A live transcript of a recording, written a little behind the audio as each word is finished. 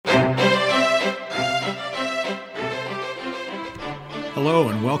Hello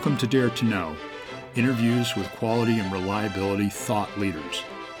and welcome to Dare to Know, interviews with quality and reliability thought leaders.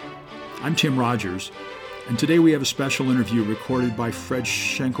 I'm Tim Rogers, and today we have a special interview recorded by Fred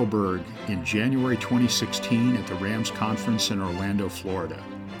Schenkelberg in January 2016 at the Rams Conference in Orlando, Florida.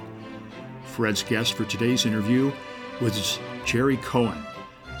 Fred's guest for today's interview was Jerry Cohen,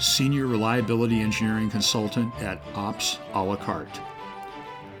 Senior Reliability Engineering Consultant at Ops a la carte.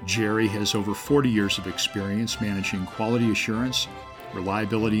 Jerry has over 40 years of experience managing quality assurance,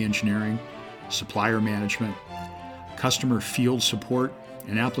 reliability engineering, supplier management, customer field support,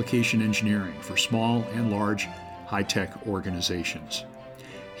 and application engineering for small and large high-tech organizations.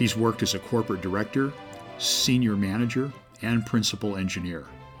 He's worked as a corporate director, senior manager, and principal engineer.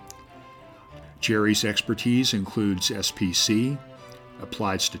 Jerry's expertise includes SPC,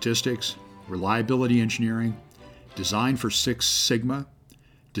 applied statistics, reliability engineering, design for Six Sigma,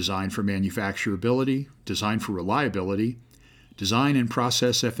 design for manufacturability, design for reliability, design and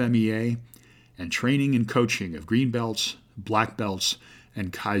process FMEA, and training and coaching of green belts, black belts,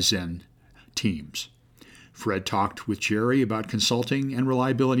 and Kaizen teams. Fred talked with Jerry about consulting and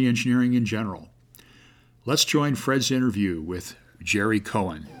reliability engineering in general. Let's join Fred's interview with Jerry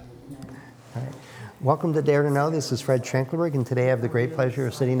Cohen. All right. Welcome to Dare to Know. This is Fred Schenkelberg, and today I have the great pleasure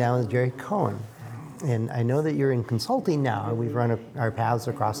of sitting down with Jerry Cohen. And I know that you're in consulting now. We've run our paths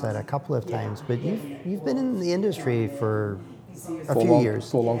across that a couple of times, but you've been in the industry for a few years.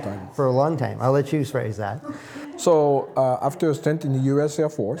 For a long time. For a long time. I'll let you phrase that. So after a stint in the U.S. Air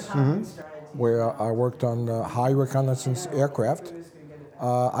Force, where I worked on high reconnaissance aircraft,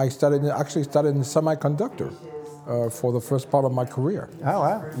 I started in semiconductor for the first part of my career. Oh,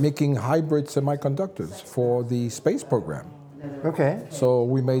 wow. Making hybrid semiconductors for the space program. Okay. So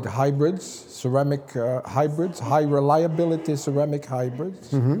we made hybrids, ceramic hybrids, high reliability ceramic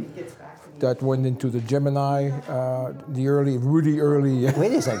hybrids. That went into the Gemini, the early.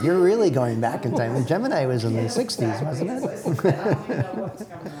 Wait a sec, you're really going back in time. The Gemini was in the 60s, wasn't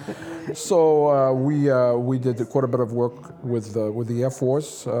it? So we did quite a bit of work with the Air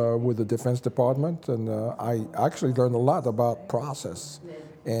Force, with the Defense Department, and I actually learned a lot about process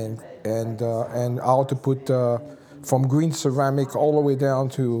and how to put from green ceramic all the way down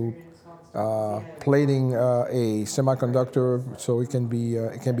to plating a semiconductor so it can be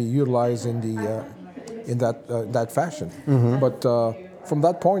utilized in that fashion. But from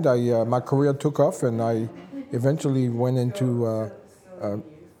that point, my career took off, and I eventually went into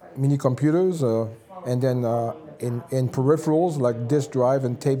mini computers, and then in peripherals like disk drive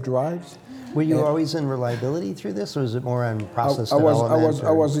and tape drives. Were you always in reliability through this, or was it more on process development?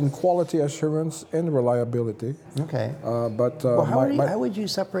 I was in quality assurance and reliability. Okay. How would you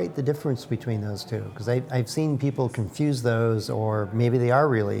separate the difference between those two? Because I've seen people confuse those, or maybe they are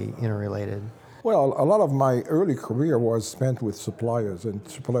really interrelated. Well, a lot of my early career was spent with suppliers and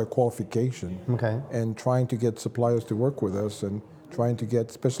supplier qualification. Okay. And trying to get suppliers to work with us, and trying to get,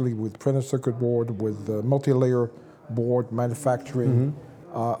 especially with printed circuit board, with multi-layer board manufacturing.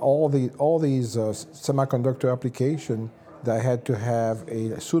 All these semiconductor application that had to have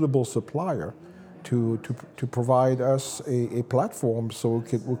a suitable supplier to provide us a platform so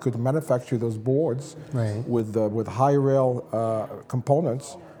we could manufacture those boards with high rail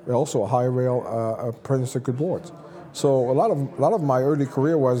components, and also high rail printed circuit boards. So a lot of my early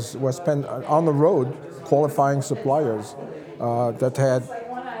career was spent on the road qualifying suppliers that had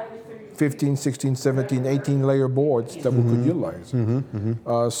 15, 16, 17, 18 layer boards that we could utilize.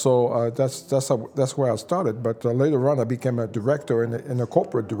 So that's where I started. But later on, I became a director and a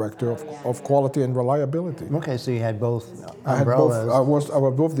corporate director of quality and reliability. Okay, so you had both umbrellas. I was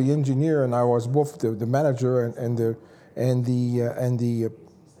both the engineer, and I was both the manager and the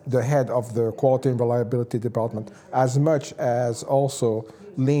head of the quality and reliability department, as much as also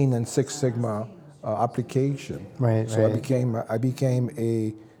Lean and Six Sigma application. So I became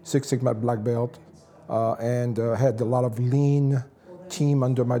a Six Sigma black belt, and had a lot of lean team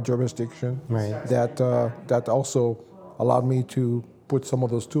under my jurisdiction. That also allowed me to put some of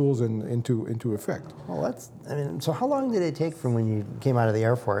those tools into effect. Well, so how long did it take from when you came out of the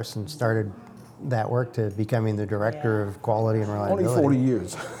Air Force and started that work to becoming the director of quality and reliability? Only 40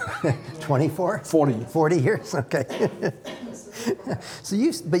 years. 24? 40. 40 years, okay. So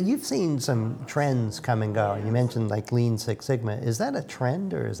you've seen some trends come and go. You mentioned like Lean Six Sigma. Is that a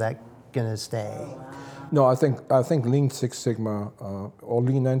trend, or is that going to stay? No, I think Lean Six Sigma or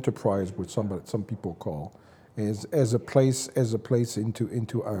Lean Enterprise, which some people call, is as a place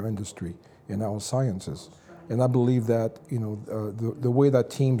into our industry and our sciences. And I believe that the way that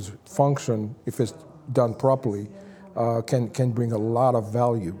teams function, if it's done properly, can bring a lot of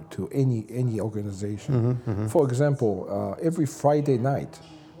value to any organization. For example, every Friday night,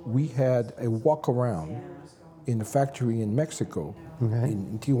 we had a walk around in the factory in Mexico,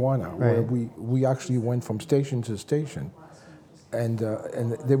 in Tijuana, where we actually went from station to station, and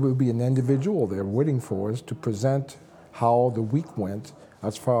there will be an individual there waiting for us to present how the week went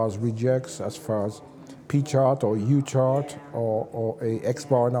as far as rejects, as far as P chart or U chart or a X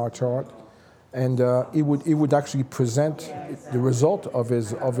bar and R chart. And he would actually present the result of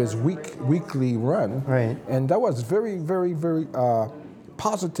his weekly run, and that was very, very, very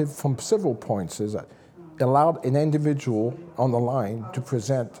positive from several points. Is that allowed an individual on the line to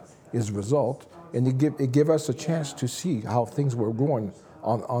present his result, and it gave us a chance to see how things were going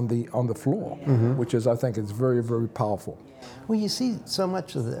on the floor, which is, I think, is very, very powerful. Well, you see so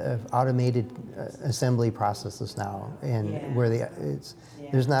much of the automated assembly processes now, and where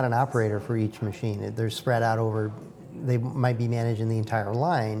there's not an operator for each machine. They're spread out over, they might be managing the entire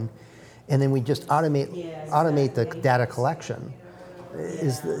line, and then we just automate the data collection.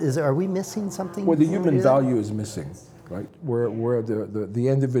 Are we missing something? Well, the human value is missing, right? Where the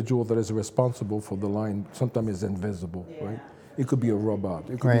individual that is responsible for the line sometimes is invisible, right? It could be a robot.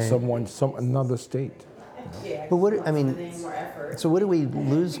 It could be another state. But so what do we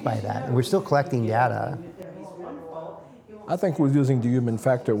lose by that? We're still collecting data. I think we're using the human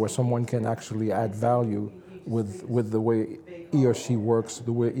factor where someone can actually add value with the way he or she works,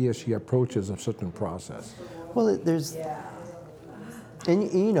 the way he or she approaches a certain process. Well,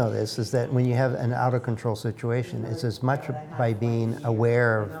 and you know this, is that when you have an out-of-control situation, it's as much by being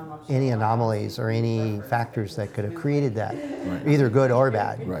aware of any anomalies or any factors that could have created that, either good or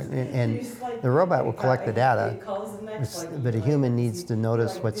bad. Right. And the robot will collect the data, but a human needs to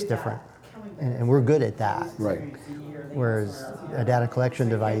notice what's different. And we're good at that. Right. Whereas a data collection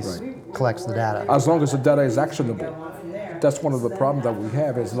device collects the data. As long as the data is actionable. That's one of the problems that we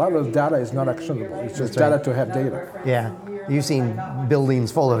have, is a lot of the data is not actionable. It's just data to have data. Yeah. You've seen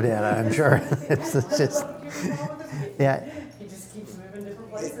buildings full of data, I'm sure. it's just, yeah. He just keeps moving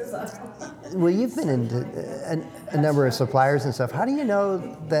different places. Well, you've been into a number of suppliers and stuff. How do you know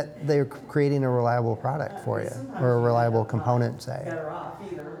that they're creating a reliable product for you, or a reliable component, say?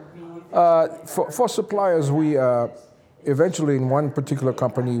 For suppliers, we eventually, in one particular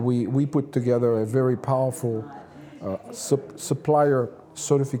company, we put together a very powerful supplier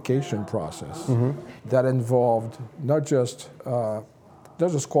certification process that involved not just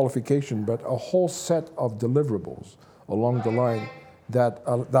qualification, but a whole set of deliverables along the line that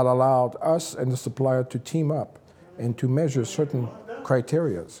allowed us and the supplier to team up and to measure certain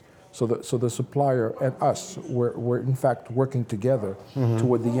criteria. So the supplier and us were in fact working together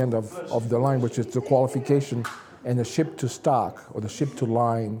toward the end of the line, which is the qualification and the ship to stock or the ship to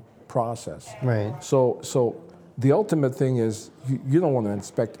line process. Right. So the ultimate thing is you don't want to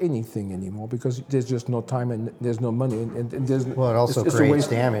inspect anything anymore because there's just no time and there's no money and there's. Well, it also creates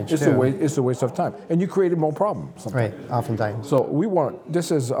damage too. It's a waste of time, and you created more problems. Right, oftentimes. So we want. This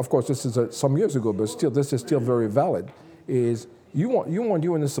is, of course, some years ago, but still, this is still very valid. Is you want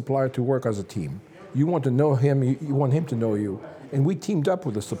you and the supplier to work as a team. You want to know him. You want him to know you. And we teamed up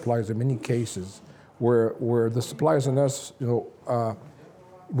with the suppliers in many cases, where the suppliers and us,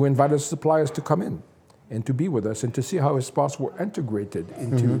 we invited suppliers to come in and to be with us and to see how his spots were integrated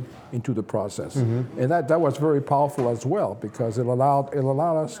into the process. And that was very powerful as well, because it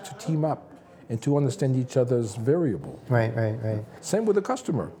allowed us to team up and to understand each other's variable. Right. Same with the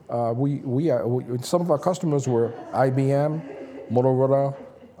customer. Some of our customers were IBM, Motorola,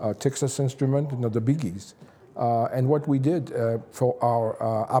 Texas Instruments, the biggies. And what we did for our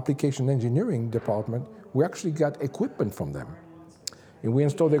application engineering department, we actually got equipment from them. And we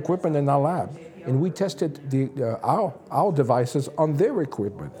installed the equipment in our lab. And we tested our devices on their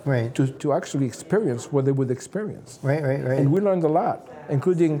equipment to actually experience what they would experience. Right. And we learned a lot,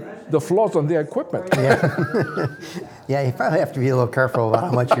 including the flaws on their equipment. Yeah. Yeah, you probably have to be a little careful about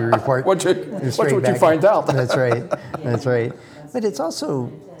how much you report. Watch what you find out. That's right. But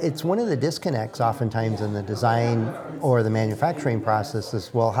it's one of the disconnects oftentimes in the design or the manufacturing process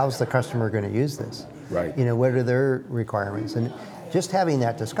is, well, how's the customer going to use this? Right. What are their requirements? And just having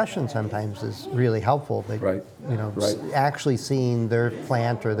that discussion sometimes is really helpful. But actually seeing their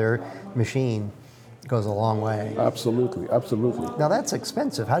plant or their machine goes a long way. Absolutely. Now that's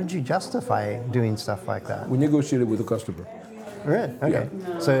expensive. How did you justify doing stuff like that? We negotiated with the customer. Right. Okay.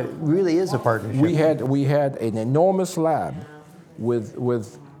 Yeah. So it really is a partnership. We had an enormous lab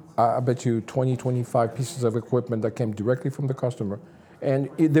with I bet you 20, 25 pieces of equipment that came directly from the customer, and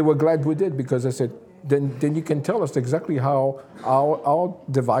they were glad we did, because they said, then you can tell us exactly how our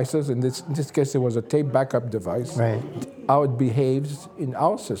devices, in this case it was a tape backup device, Right. how it behaves in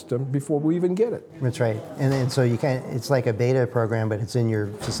our system before we even get it. That's right. And then so you can it's like a beta program, but it's in your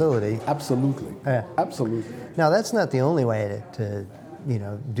facility. Absolutely. Yeah. Absolutely. Now that's not the only way to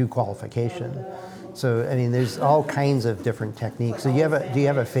do qualification. So I mean, there's all kinds of different techniques. So do you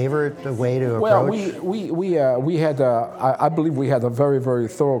have a favorite way to Well, approach? we had I believe we had a very, very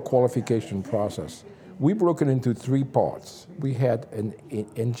thorough qualification process. We broke it into three parts. We had an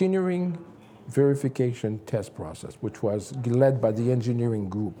engineering verification test process, which was led by the engineering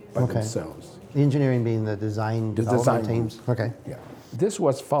group by Okay. themselves. The engineering being the design development design teams. Okay. Yeah. This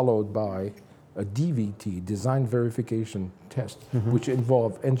was followed by a DVT, design verification test, which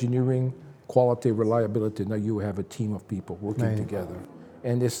involved engineering, quality, reliability. Now you have a team of people working Right. together.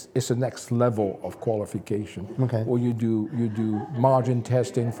 And it's the next level of qualification. Okay. Or you do margin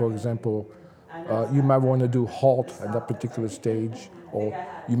testing, for example. You might want to do halt at that particular stage, or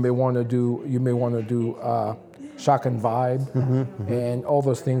you may want to do shock and vibe, and all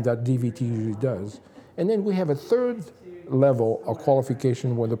those things that DVT usually does. And then we have a third level of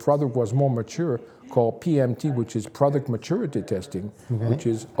qualification when the product was more mature, called PMT, which is product maturity testing, which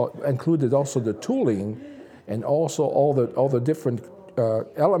is included also the tooling, and also all the different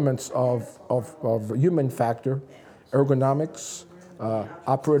elements of human factor, ergonomics,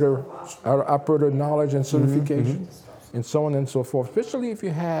 operator knowledge and certification, and so on and so forth. Especially if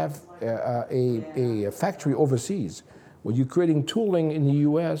you have a factory overseas, when you're creating tooling in the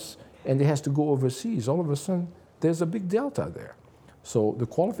U.S. and it has to go overseas, all of a sudden there's a big delta there. So the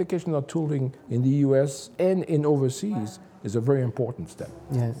qualification of tooling in the U.S. and in overseas is a very important step.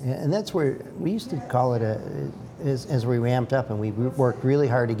 Yeah, and that's where we used to call it as we ramped up, and we worked really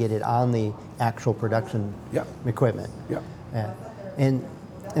hard to get it on the actual production Yeah. equipment. Yeah. Yeah. And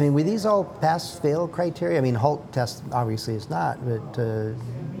I mean, were these all pass-fail criteria? I mean, HALT test obviously is not, but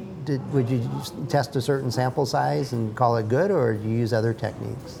would you just test a certain sample size and call it good, or do you use other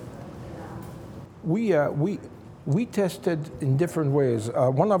techniques? We tested in different ways.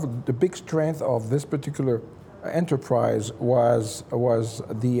 One of the big strengths of this particular enterprise was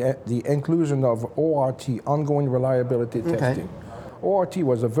the inclusion of ORT, ongoing reliability testing. ORT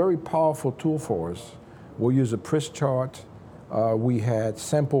was a very powerful tool for us. We use a PRIS chart. We had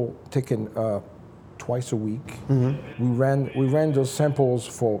sample taken twice a week. We ran those samples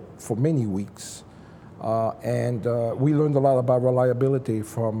for many weeks. And we learned a lot about reliability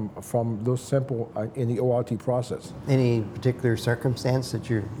from those samples in the ORT process. Any particular circumstance that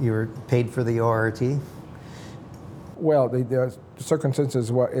you were paid for the ORT? Well, the circumstances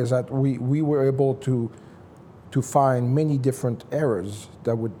is that we were able to find many different errors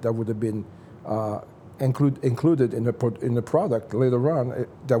that would have been included in the product later on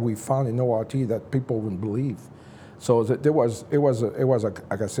that we found in ORT that people wouldn't believe. So it was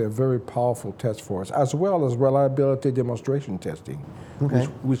like I said, a very powerful test for us, as well as reliability demonstration testing,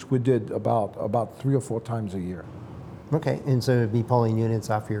 which we did about 3 or 4 times a year. Okay, and so it'd be pulling units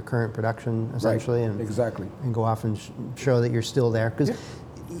off your current production essentially, Right. Exactly. and go off and show that you're still there. Because,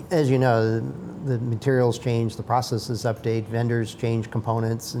 as you know, the materials change, the processes update, vendors change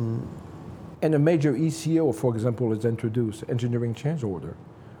components, and a major ECO, for example, is introduced, engineering change order.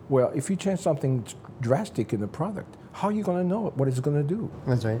 Well, if you change something drastic in the product, how are you going to know what it's going to do?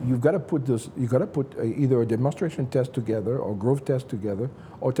 That's right. You've got to put either a demonstration test together or growth test together,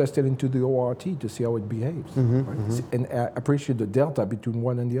 or test it into the ORT to see how it behaves, right? And appreciate the delta between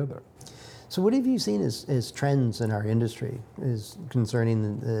one and the other. So what have you seen as trends in our industry is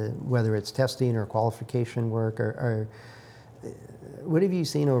concerning whether it's testing or qualification work, or what have you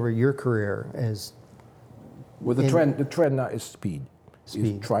seen over your career as? Well, the trend now is speed.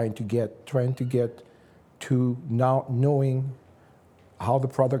 Is trying to get to now knowing how the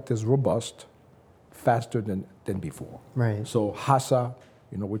product is robust faster than before. Right. So HASA,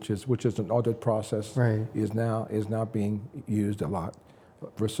 which is an audit process, right. is now being used a lot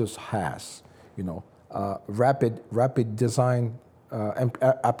versus HAS. Rapid design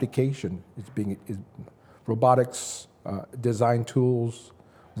application is robotics, design tools,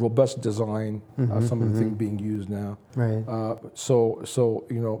 robust design, some of the things being used now. Right. So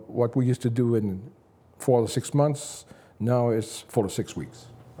what we used to do in 4 to 6 months now is 4 to 6 weeks,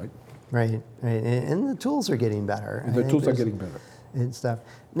 right? Right. And the tools are getting better. The tools are getting better. And stuff.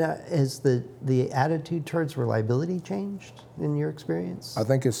 Now, has the attitude towards reliability changed in your experience? I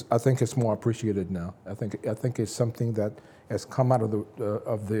think it's more appreciated now. I think it's something that has come out of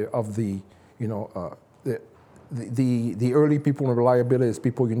the early people in reliability is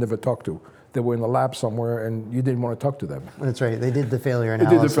people you never talk to. they were in the lab somewhere and you didn't want to talk to them. That's right. They did the failure They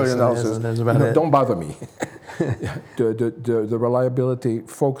analysis. did the failure analysis. That's about it. Don't bother me. The reliability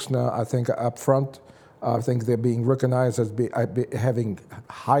folks now, I think up front, I think they're being recognized as having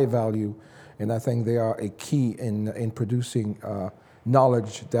high value, and I think they are a key in producing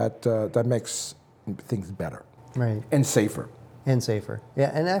knowledge that makes things better. Right. And safer. And safer. Yeah,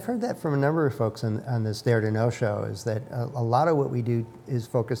 and I've heard that from a number of folks on this Dare to Know show, is that a lot of what we do is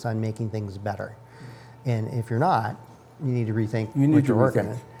focused on making things better. And if you're not, you need to rethink what you're working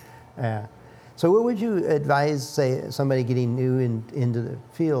on. Yeah. So what would you advise, say, somebody getting new into the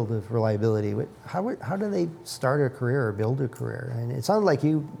field of reliability? How do they start a career or build a career? And it sounded like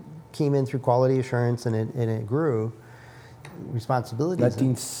you came in through quality assurance and it grew. Responsibilities.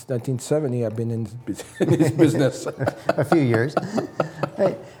 1970, I've been in this business. A few years.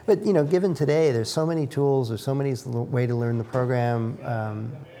 Right. But given today, there's so many tools, there's so many ways to learn the program.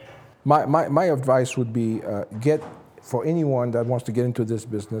 My advice would be for anyone that wants to get into this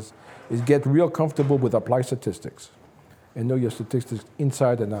business is get real comfortable with applied statistics and know your statistics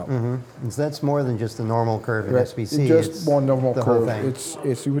inside and out. Mm-hmm. So that's more than just the normal curve in SBC. It's just more normal the curve. Whole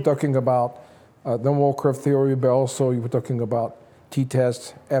thing. It's you were talking about normal curve theory, but also you were talking about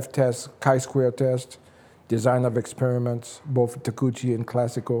t-test, f-test, chi-square test, design of experiments, both Takeuchi and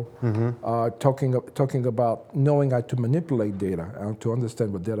classical. Talking about knowing how to manipulate data and to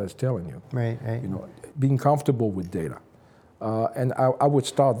understand what data is telling you. Right. Being comfortable with data. And I would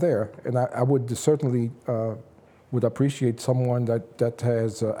start there, and I would certainly would appreciate someone that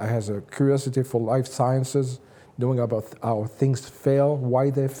has a curiosity for life sciences, knowing about how things fail, why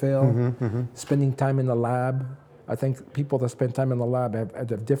they fail, spending time in the lab. I think people that spend time in the lab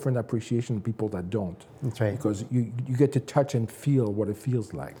have a different appreciation than people that don't. That's right. Because you get to touch and feel what it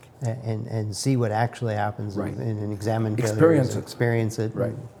feels like. And see what actually happens and examine failures. Experience it.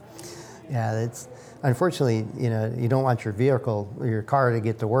 Right. Yeah, that's unfortunately, you don't want your vehicle or your car to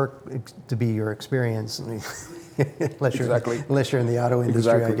get to work to be your experience, unless you're in the auto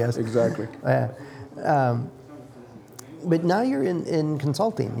industry, I guess. Exactly. But now you're in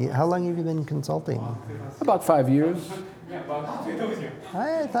consulting. How long have you been consulting? About 5 years.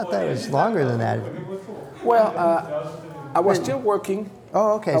 I thought that was longer than that. Well, I was still working.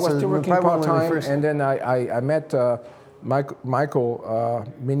 Oh, okay. I was still working part-time, and then I met Michael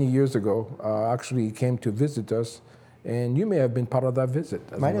many years ago. Actually, he came to visit us, and you may have been part of that visit.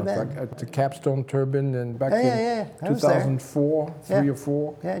 Might have been. At the Capstone Turbine, and back in 2004, 3 or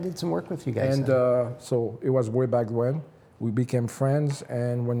 4. Yeah, I did some work with you guys. And so it was way back when. We became friends,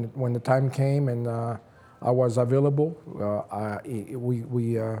 and when the time came and I was available,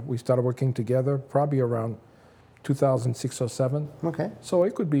 we started working together probably around 2006 or 7. Okay. So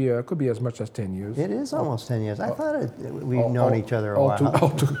it could be as much as 10 years. It is almost 10 years. I thought we've known each other a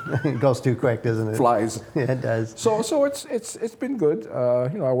while. It goes too quick, doesn't it? Flies. Yeah, it does. So it's been good.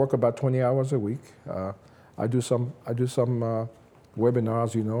 I work about 20 hours a week. I do some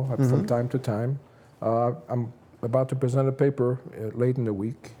webinars, from time to time. I'm about to present a paper late in the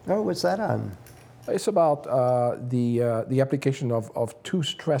week. Oh, what's that on? It's about the application of two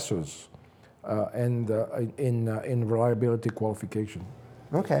stressors in reliability qualification.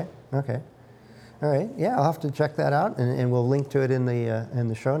 Okay. All right. Yeah, I'll have to check that out, and we'll link to it in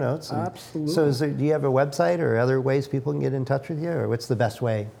the show notes. Absolutely. So, do you have a website or other ways people can get in touch with you, or what's the best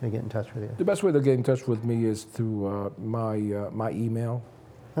way to get in touch with you? The best way to get in touch with me is through my email.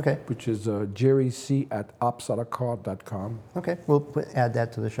 Okay. Which is jerryc@opsatacard.com. Okay. We'll add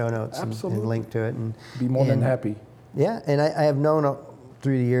that to the show notes and link to it. And be more than happy. Yeah, and I have known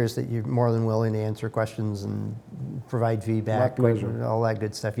through the years that you're more than willing to answer questions and provide feedback. My pleasure. And all that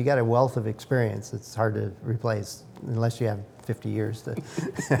good stuff. You got a wealth of experience. It's hard to replace unless you have 50 years to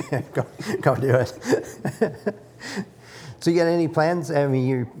go do it. So you got any plans? I mean,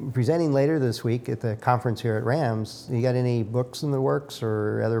 you're presenting later this week at the conference here at Rams. You got any books in the works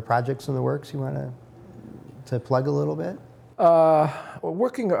or other projects in the works you want to plug a little bit? We're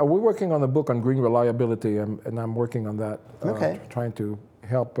working on a book on green reliability, and I'm working on that. Okay. Trying to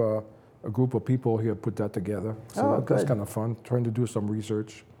help a group of people here put that together. So that's kind of fun, trying to do some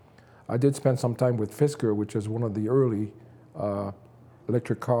research. I did spend some time with Fisker, which is one of the early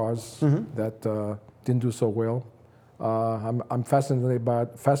electric cars that didn't do so well. I'm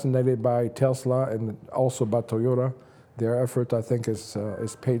fascinated by Tesla and also by Toyota. Their effort, I think, is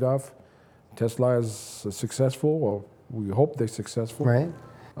paid off. Tesla is successful, or we hope they're successful. Right.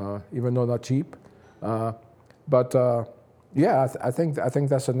 Even though not cheap. But I think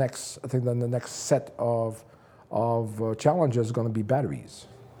that's the next. I think then the next set of challenges is going to be batteries.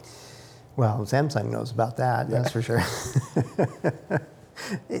 Well, Samsung knows about that. That's for sure.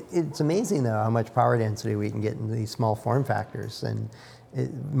 It's amazing, though, how much power density we can get in these small form factors, and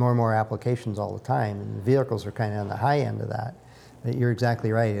more and more applications all the time. And the vehicles are kind of on the high end of that. But you're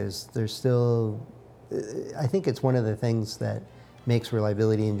exactly right. There's still, I think it's one of the things that makes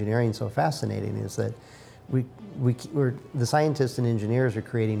reliability engineering so fascinating is that we're the scientists and engineers are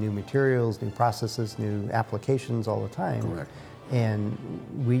creating new materials, new processes, new applications all the time. Correct. And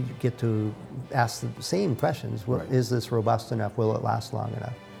we get to ask the same questions. Well, Right. Is this robust enough? Will it last long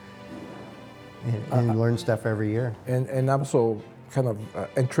enough? And learn stuff every year. And I'm also kind of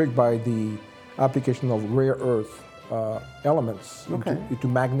intrigued by the application of rare earth elements into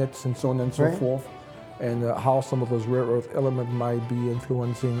magnets and so on and so Right. forth, and how some of those rare earth elements might be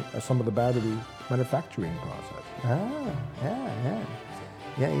influencing some of the battery manufacturing process. Ah,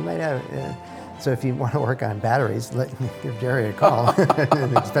 yeah, you might have. So if you want to work on batteries, give Jerry a call,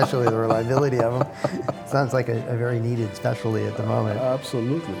 especially the reliability of them. Sounds like a very needed specialty at the moment.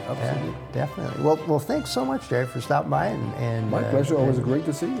 Absolutely. Yeah, definitely. Well, thanks so much, Jerry, for stopping by. And My pleasure. Always great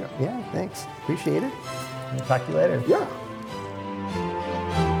to see you. Yeah, thanks. Appreciate it. Talk to you later. Yeah.